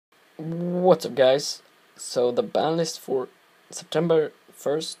What's up, guys? So the ban list for September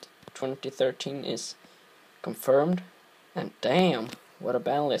 1st, 2013 is confirmed, and damn, what a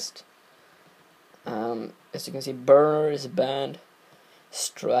ban list. As you can see, Burner is banned,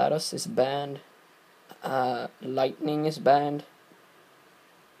 Stratus is banned, Lightning is banned,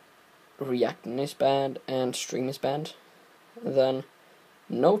 Reacting is banned, and Stream is banned. Then,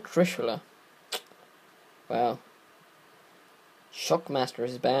 no Trishula. Wow. Shockmaster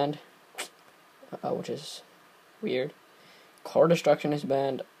is banned, which is weird. Core Destruction is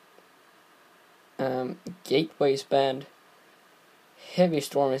banned. Gateway is banned. Heavy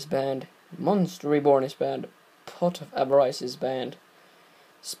Storm is banned. Monster Reborn is banned. Pot of Avarice is banned.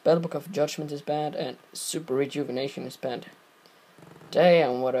 Spellbook of Judgment is banned, and Super Rejuvenation is banned.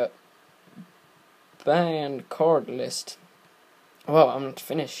 Damn, what a banned card list. Wow, I'm not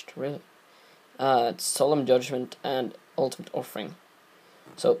finished, really. It's Solemn Judgment and Ultimate Offering.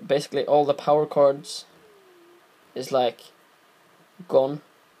 So basically all the power cards is like gone.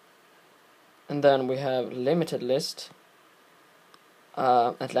 And then we have Limited List,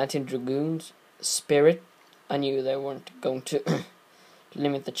 Atlantean Dragoons, Spirit. I knew they weren't going to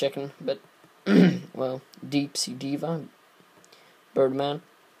limit the chicken, but well, Deep Sea Diva, Birdman,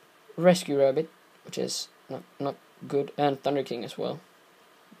 Rescue Rabbit, which is not good, and Thunder King as well.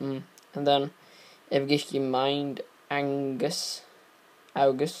 And then Evgishki Mind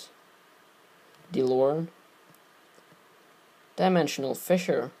August, Delorn, Dimensional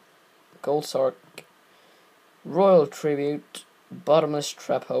Fisher, Goldsark, Royal Tribute, Bottomless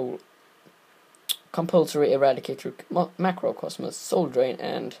Trap Hole, Compulsory Eradicator, Macrocosmos, Soul Drain,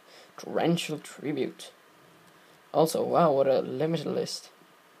 and Torrential Tribute. Also, wow, what a limited list.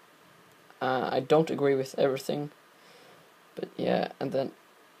 I don't agree with everything, but yeah. And then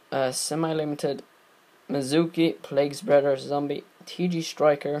semi-limited Mizuki, Plague Spreader, Zombie, TG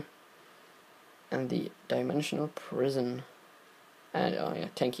Striker, and the Dimensional Prison, and oh yeah,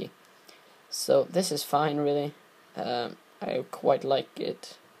 Tenki. So this is fine, really. I quite like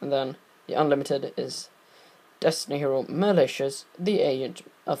it. And then the unlimited is Destiny Hero Malicious, the Agent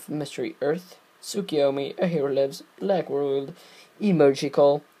of Mystery Earth, Tsukiyomi, A Hero Lives, Black World, Emergency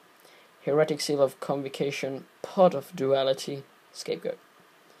Call, Heretic Seal of Convocation, Pot of Duality, Scapegoat.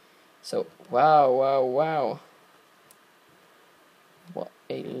 So wow. What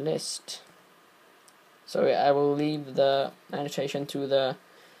a list. So yeah, I will leave the annotation to the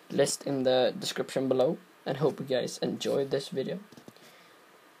list in the description below, and hope you guys enjoyed this video.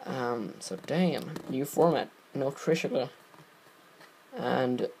 So damn, new format, no Trishula,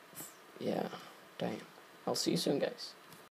 and yeah, damn. I'll see you soon, guys.